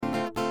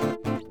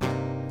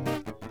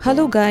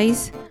Hello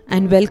guys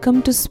and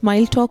welcome to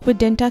Smile Talk with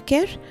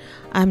DentaCare.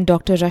 I'm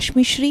Dr.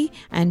 Rashmi Shree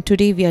and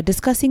today we are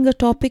discussing a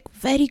topic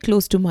very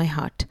close to my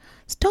heart.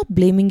 Stop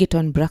blaming it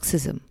on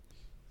Bruxism.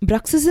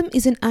 Bruxism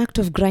is an act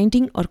of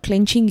grinding or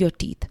clenching your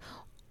teeth,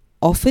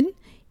 often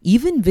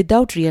even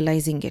without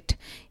realizing it.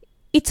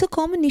 It's a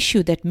common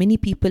issue that many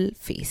people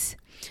face.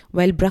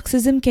 While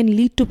bruxism can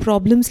lead to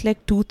problems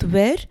like tooth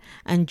wear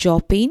and jaw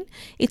pain,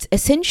 it's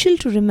essential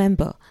to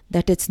remember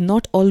that it's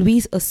not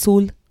always a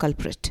sole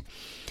culprit.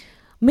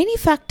 Many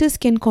factors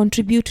can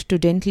contribute to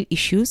dental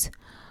issues,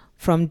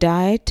 from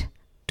diet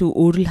to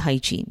oral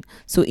hygiene.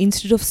 So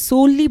instead of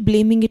solely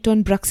blaming it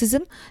on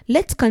bruxism,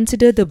 let's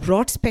consider the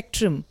broad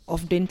spectrum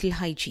of dental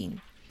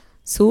hygiene.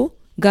 So,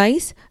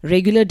 guys,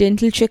 regular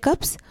dental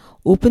checkups,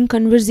 open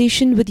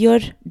conversation with your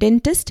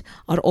dentist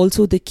are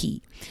also the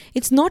key.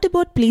 It's not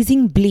about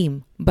placing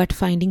blame, but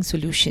finding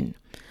solution.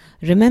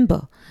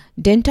 Remember,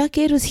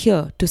 DentaCare is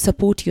here to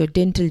support your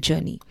dental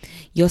journey.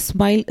 Your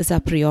smile is our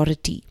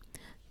priority.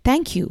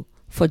 Thank you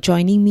for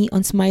joining me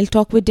on Smile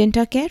Talk with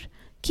DentaCare.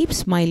 Keep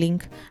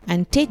smiling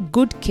and take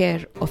good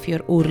care of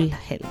your oral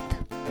health.